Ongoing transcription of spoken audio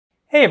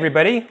Hey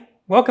everybody,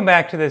 welcome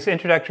back to this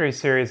introductory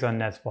series on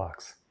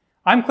NetsBlox.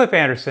 I'm Cliff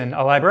Anderson,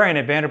 a librarian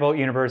at Vanderbilt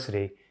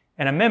University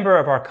and a member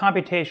of our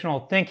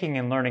Computational Thinking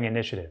and Learning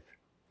Initiative.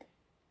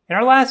 In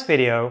our last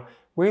video,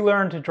 we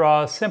learned to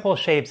draw simple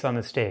shapes on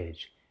the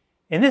stage.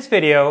 In this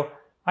video,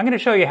 I'm going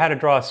to show you how to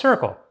draw a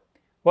circle.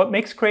 What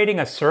makes creating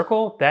a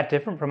circle that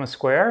different from a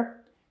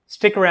square?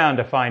 Stick around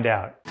to find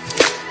out.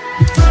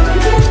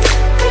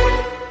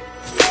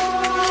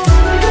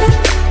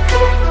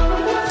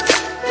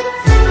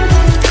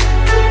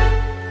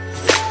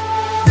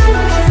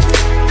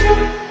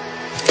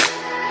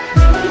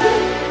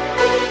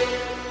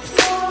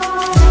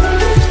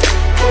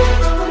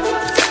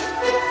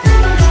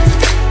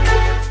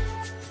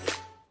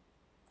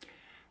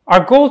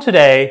 Our goal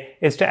today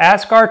is to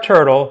ask our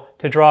turtle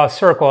to draw a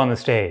circle on the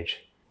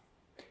stage.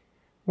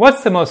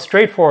 What's the most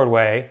straightforward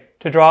way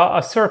to draw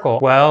a circle?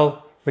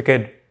 Well, we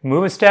could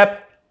move a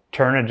step,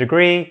 turn a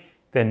degree,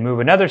 then move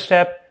another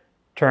step,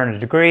 turn a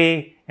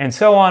degree, and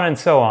so on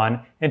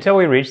until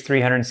we reach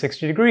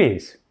 360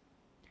 degrees.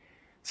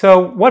 So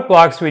what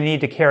blocks do we need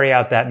to carry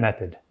out that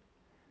method?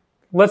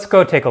 Let's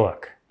go take a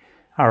look.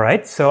 All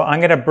right, so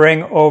I'm going to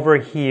bring over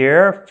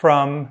here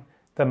from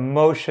the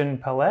motion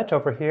palette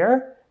over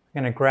here.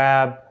 I'm going to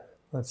grab,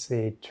 let's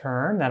see,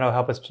 turn. That'll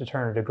help us to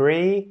turn a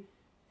degree.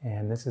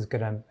 And this is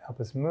going to help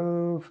us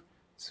move.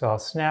 So I'll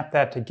snap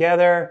that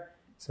together.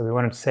 So we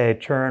want to say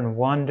turn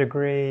 1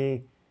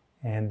 degree.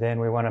 And then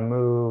we want to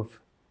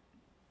move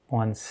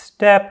 1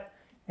 step.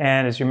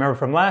 And as you remember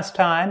from last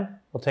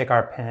time, we'll take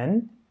our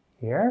pen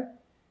here.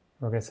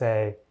 We're going to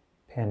say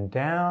pen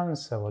down.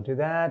 So we'll do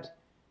that.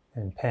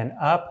 And pen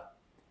up.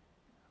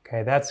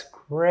 Okay, that's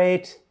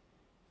great.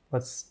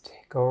 Let's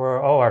take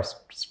over, oh, our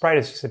sprite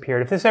has just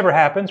appeared. If this ever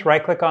happens,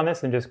 right-click on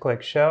this and just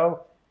click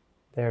Show.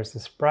 There's the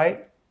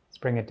sprite. Let's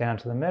bring it down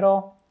to the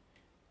middle.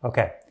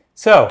 Okay,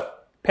 so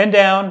pen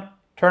down,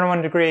 turn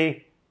 1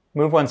 degree,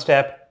 move 1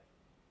 step,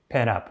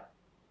 pen up.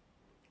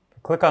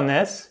 Click on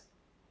this.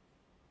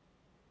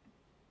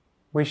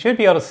 We should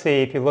be able to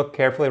see, if you look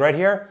carefully right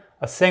here,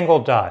 a single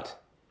dot.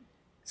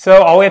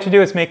 So all we have to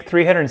do is make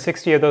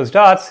 360 of those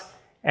dots,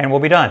 and we'll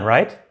be done,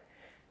 right?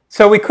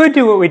 So we could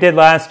do what we did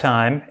last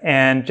time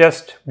and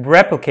just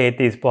replicate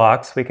these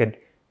blocks. We could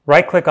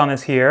right-click on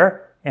this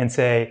here and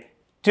say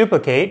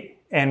duplicate,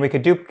 and we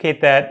could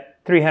duplicate that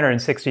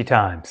 360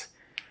 times.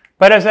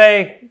 But as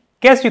I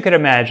guess you could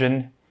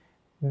imagine,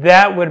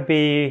 that would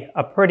be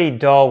a pretty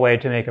dull way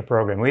to make a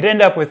program. We'd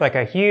end up with like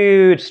a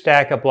huge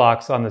stack of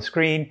blocks on the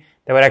screen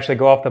that would actually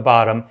go off the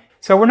bottom.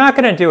 So we're not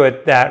going to do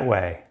it that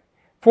way.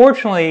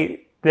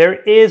 Fortunately,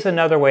 there is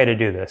another way to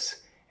do this.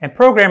 And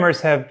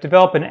programmers have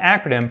developed an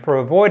acronym for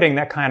avoiding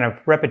that kind of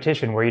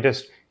repetition where you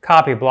just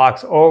copy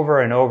blocks over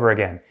and over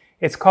again.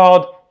 It's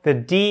called the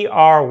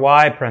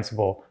D.R.Y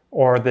principle,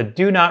 or the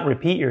do not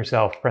repeat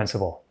yourself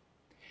principle.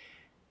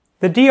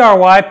 The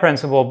D.R.Y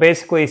principle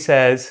basically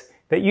says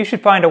that you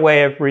should find a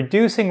way of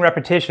reducing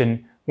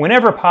repetition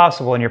whenever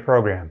possible in your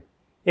program.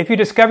 If you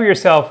discover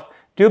yourself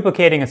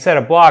duplicating a set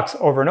of blocks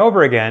over and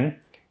over again,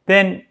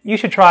 then you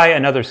should try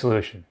another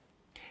solution.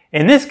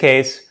 In this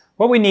case,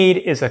 what we need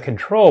is a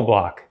control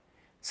block.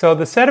 So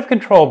the set of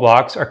control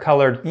blocks are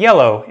colored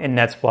yellow in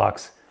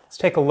NetsBlox. Let's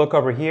take a look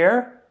over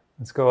here.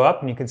 Let's go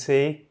up and you can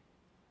see,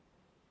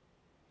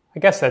 I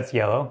guess that's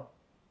yellow.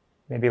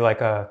 Maybe like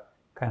a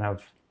kind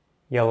of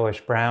yellowish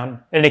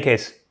brown. In any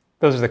case,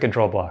 those are the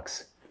control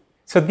blocks.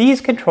 So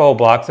these control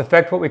blocks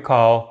affect what we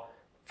call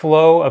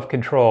flow of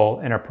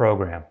control in our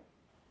program.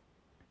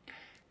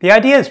 The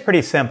idea is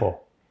pretty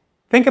simple.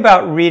 Think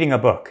about reading a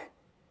book.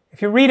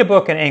 If you read a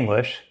book in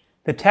English,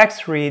 the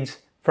text reads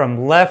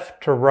from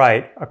left to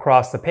right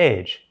across the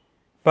page.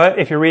 But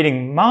if you're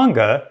reading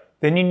manga,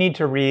 then you need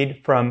to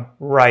read from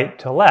right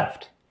to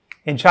left.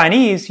 In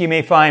Chinese, you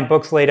may find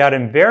books laid out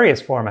in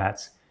various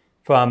formats,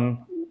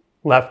 from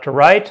left to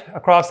right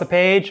across the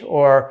page,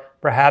 or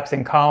perhaps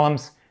in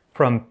columns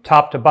from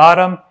top to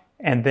bottom,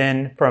 and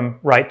then from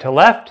right to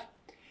left.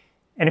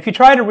 And if you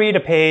try to read a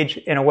page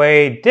in a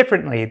way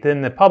differently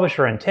than the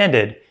publisher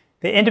intended,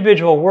 the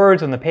individual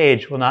words on the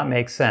page will not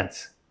make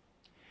sense.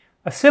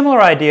 A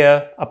similar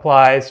idea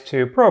applies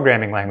to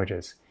programming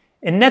languages.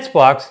 In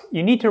NetsBlox,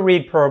 you need to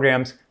read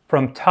programs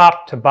from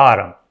top to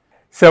bottom.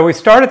 So we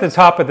start at the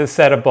top of this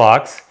set of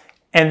blocks,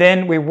 and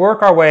then we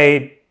work our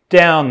way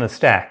down the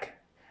stack.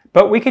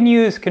 But we can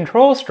use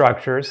control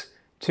structures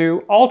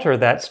to alter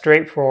that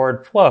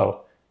straightforward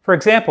flow. For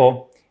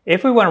example,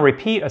 if we want to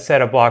repeat a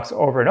set of blocks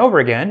over and over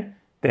again,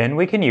 then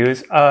we can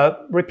use a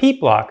repeat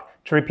block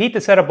to repeat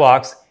the set of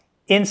blocks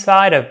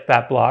inside of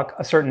that block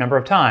a certain number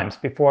of times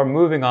before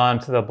moving on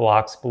to the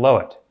blocks below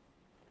it.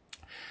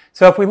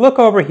 So if we look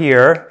over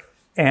here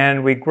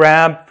and we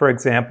grab, for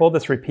example,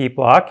 this repeat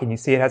block, and you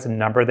see it has a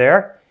number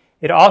there,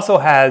 it also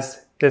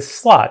has this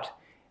slot.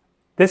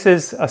 This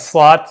is a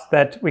slot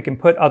that we can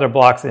put other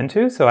blocks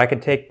into, so I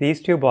can take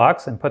these 2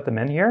 blocks and put them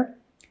in here,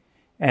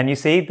 and you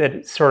see that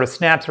it sort of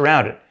snaps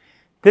around it.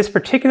 This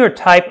particular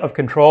type of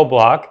control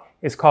block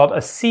is called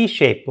a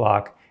C-shaped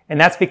block, and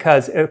that's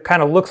because it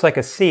kind of looks like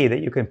a C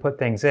that you can put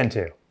things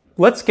into.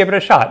 let's give it a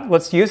shot.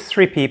 Let's use the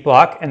repeat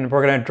block, and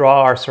we're going to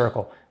draw our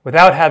circle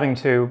without having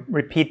to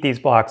repeat these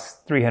blocks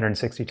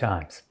 360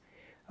 times.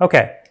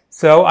 Okay,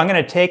 so I'm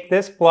going to take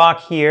this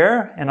block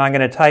here, and I'm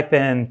going to type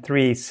in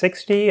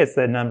 360 as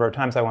the number of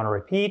times I want to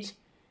repeat.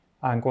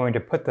 I'm going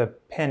to put the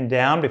pen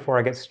down before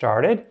I get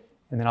started,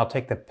 and then I'll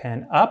take the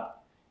pen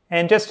up.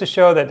 And just to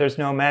show that there's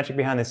no magic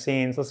behind the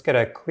scenes, let's get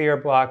a clear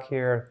block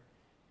here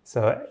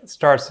so it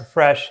starts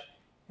fresh,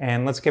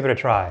 and let's give it a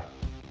try.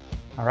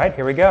 All right,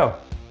 here we go.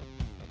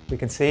 We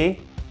can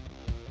see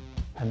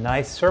a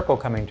nice circle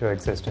coming to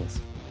existence.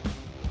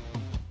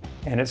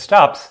 And it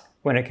stops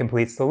when it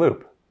completes the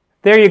loop.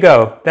 There you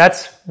go.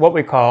 That's what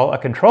we call a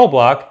control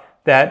block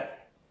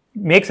that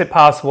makes it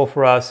possible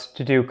for us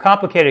to do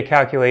complicated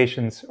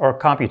calculations or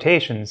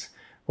computations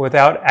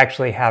without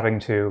actually having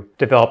to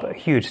develop a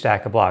huge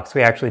stack of blocks.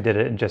 We actually did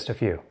it in just a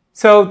few.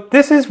 So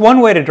this is one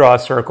way to draw a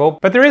circle,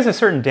 but there is a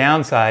certain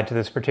downside to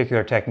this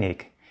particular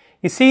technique.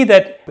 You see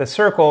that the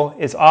circle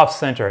is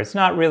off-center. It's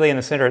not really in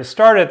the center. It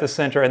started at the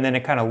center and then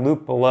it kind of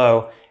looped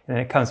below and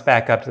then it comes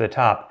back up to the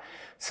top.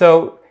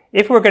 So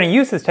if we're going to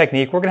use this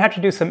technique, we're going to have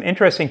to do some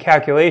interesting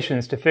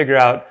calculations to figure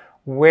out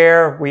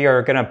where we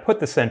are going to put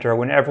the center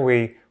whenever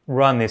we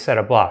run this set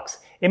of blocks.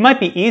 It might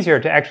be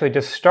easier to actually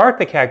just start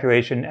the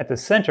calculation at the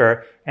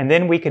center, and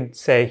then we could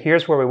say,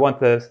 here's where we want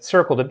the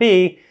circle to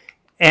be,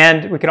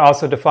 and we can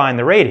also define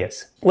the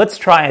radius. Let's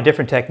try a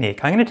different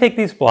technique. I'm going to take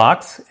these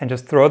blocks and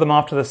just throw them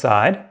off to the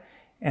side,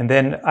 and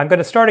then I'm going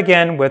to start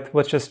again with,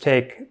 let's just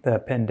take the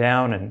pen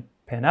down and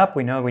pen up.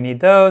 We know we need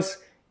those,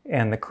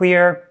 and the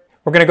clear.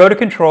 We're going to go to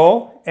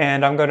Control,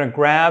 and I'm going to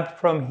grab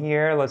from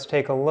here, let's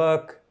take a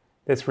look,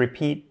 this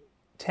repeat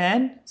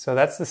 10. So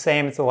that's the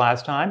same as the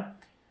last time.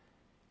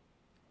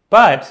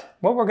 But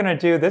what we're going to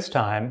do this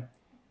time,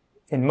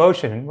 in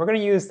motion, we're going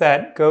to use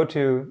that go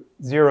to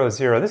 0,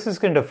 0. This is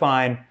going to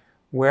define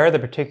where the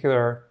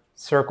particular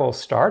circle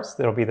starts.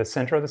 That'll be the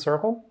center of the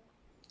circle.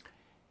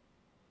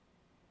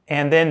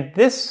 And then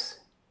this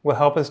will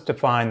help us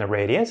define the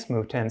radius,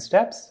 move 10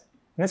 steps.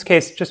 In this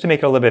case, just to make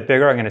it a little bit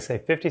bigger, I'm going to say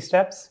 50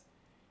 steps.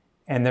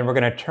 And then we're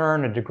going to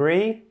turn a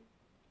degree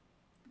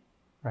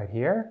right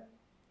here.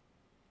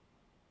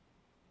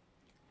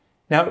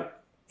 Now,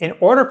 in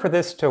order for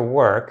this to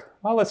work,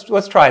 well,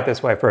 let's try it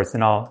this way first,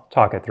 and I'll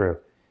talk it through.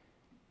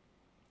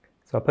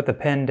 So I'll put the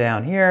pen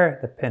down here,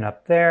 the pen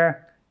up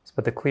there. Let's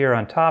put the clear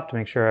on top to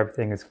make sure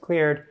everything is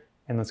cleared,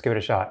 and let's give it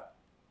a shot.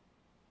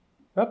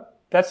 Oh,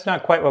 that's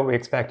not quite what we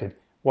expected.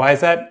 Why is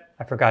that?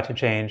 I forgot to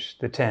change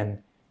the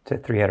 10 to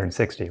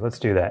 360. Let's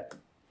do that.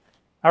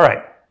 All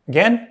right,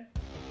 again.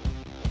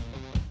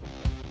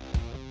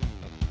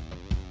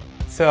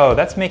 So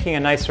that's making a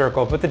nice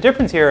circle, but the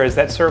difference here is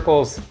that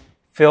circle's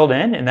filled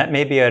in, and that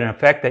may be an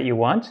effect that you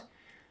want.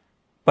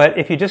 But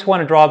if you just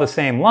want to draw the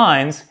same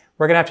lines,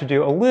 we're going to have to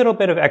do a little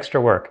bit of extra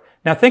work.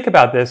 Now think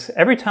about this.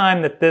 Every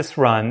time that this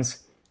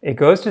runs, it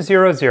goes to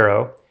 0,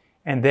 0,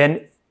 and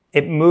then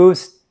it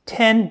moves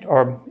 10,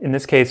 or in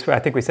this case, I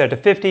think we set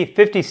it to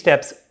 50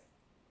 steps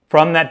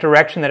from that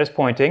direction that it's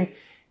pointing,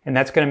 and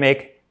that's going to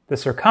make the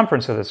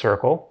circumference of the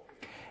circle.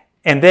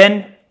 And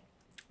then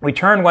we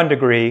turn 1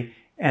 degree,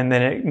 and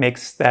then it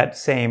makes that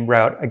same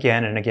route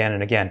again and again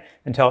and again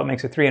until it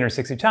makes it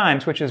 360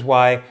 times, which is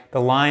why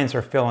the lines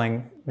are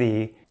filling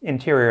the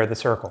interior of the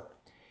circle.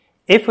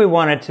 If we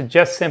wanted to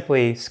just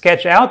simply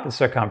sketch out the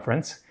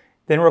circumference,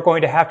 then we're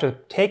going to have to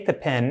take the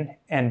pen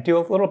and do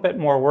a little bit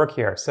more work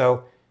here.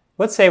 So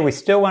let's say we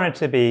still want it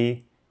to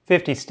be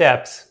 50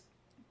 steps.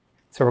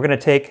 So we're going to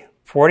take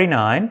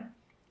 49.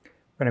 We're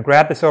going to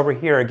grab this over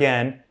here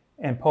again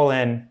and pull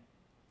in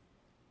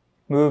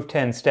move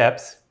 10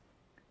 steps.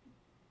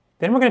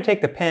 Then we're going to take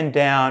the pen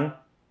down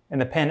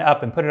and the pen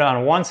up and put it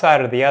on one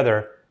side or the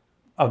other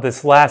of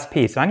this last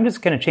piece. So I'm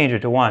just going to change it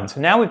to 1. So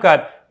now we've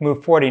got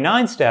move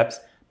 49 steps,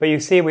 but you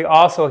see we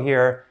also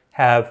here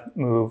have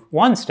move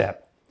 1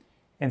 step.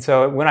 And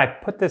so when I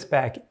put this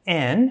back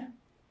in,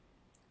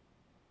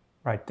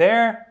 right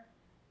there,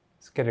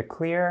 let's get it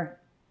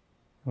clear.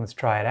 Let's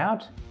try it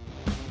out.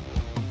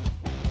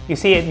 You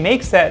see it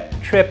makes that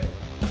trip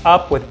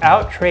up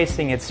without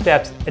tracing its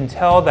steps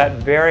until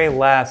that very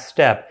last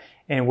step,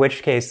 in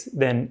which case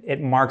then it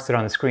marks it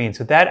on the screen.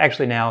 So that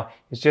actually now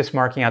is just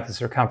marking out the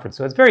circumference.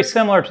 So it's very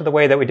similar to the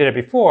way that we did it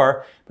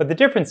before, but the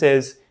difference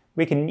is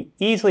we can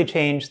easily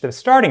change the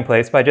starting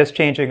place by just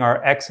changing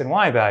our x and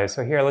y values.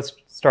 So here let's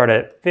start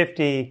at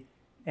 50,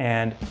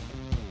 and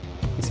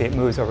you see it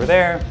moves over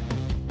there.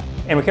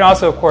 And we can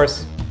also, of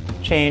course,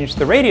 change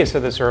the radius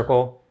of the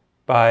circle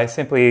by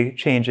simply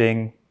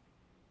changing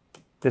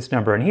this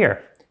number in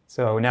here.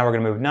 So now we're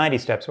going to move 90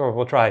 steps, or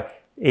we'll try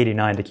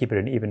 89 to keep it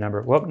an even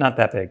number. Well, not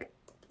that big.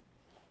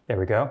 There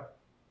we go.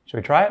 Should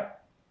we try it?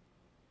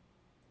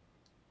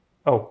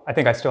 Oh, I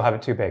think I still have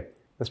it too big.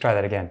 Let's try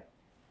that again.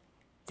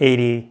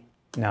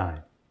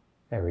 89.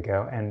 There we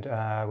go. And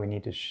we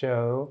need to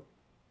show,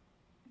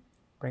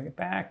 bring it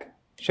back.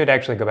 Should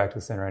actually go back to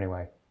the center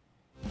anyway.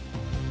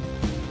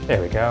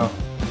 There we go.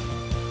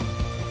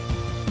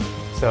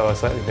 So a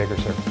slightly bigger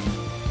circle.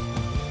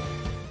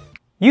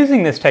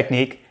 Using this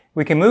technique,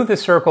 we can move the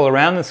circle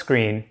around the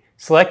screen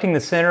selecting the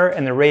center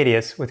and the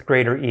radius with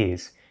greater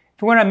ease.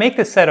 If we want to make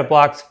this set of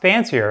blocks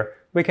fancier,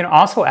 we can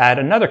also add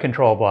another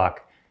control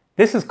block.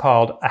 This is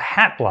called a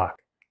hat block.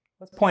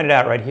 Let's point it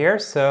out right here.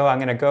 So I'm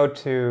going to go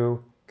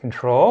to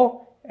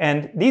Control,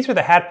 and these are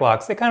the hat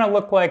blocks. They kind of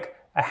look like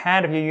a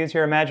hat if you use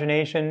your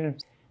imagination.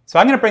 So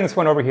I'm going to bring this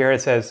one over here.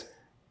 It says,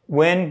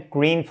 when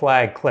green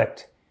flag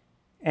clicked.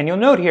 And you'll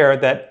note here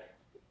that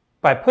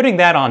by putting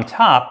that on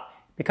top,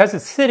 because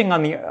it's sitting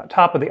on the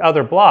top of the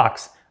other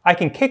blocks, I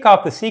can kick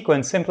off the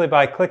sequence simply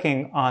by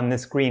clicking on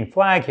this green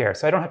flag here.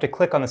 So I don't have to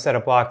click on the set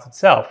of blocks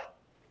itself.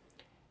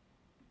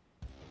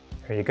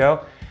 There you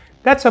go.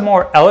 That's a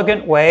more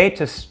elegant way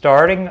to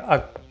starting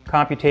a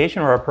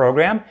computation or a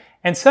program.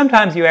 And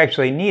sometimes you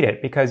actually need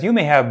it because you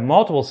may have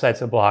multiple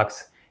sets of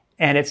blocks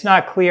and it's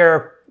not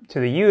clear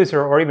to the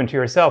user or even to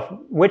yourself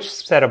which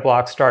set of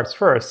blocks starts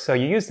first. So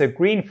you use the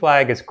green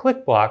flag as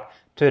click block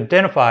to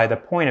identify the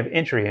point of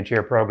entry into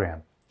your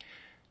program.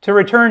 To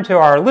return to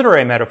our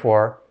literary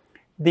metaphor,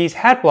 these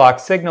hat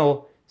blocks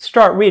signal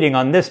start reading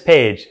on this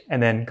page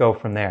and then go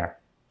from there.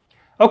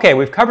 Okay,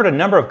 we've covered a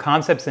number of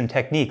concepts and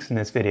techniques in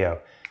this video.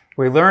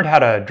 We learned how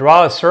to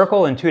draw a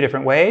circle in 2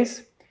 different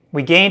ways.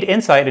 We gained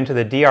insight into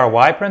the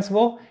D.R.Y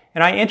principle,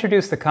 and I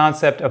introduced the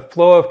concept of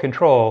flow of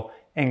control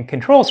and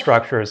control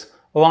structures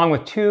along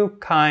with 2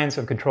 kinds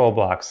of control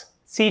blocks,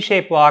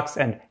 C-shaped blocks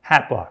and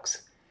hat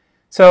blocks.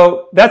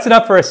 So that's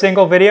enough for a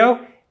single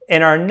video.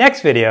 In our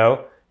next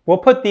video, we'll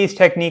put these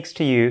techniques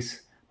to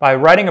use by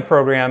writing a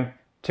program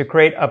to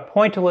create a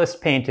pointillist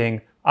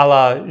painting a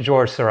la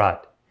Georges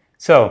Seurat.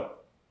 So,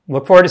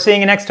 look forward to seeing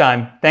you next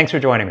time. Thanks for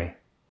joining me.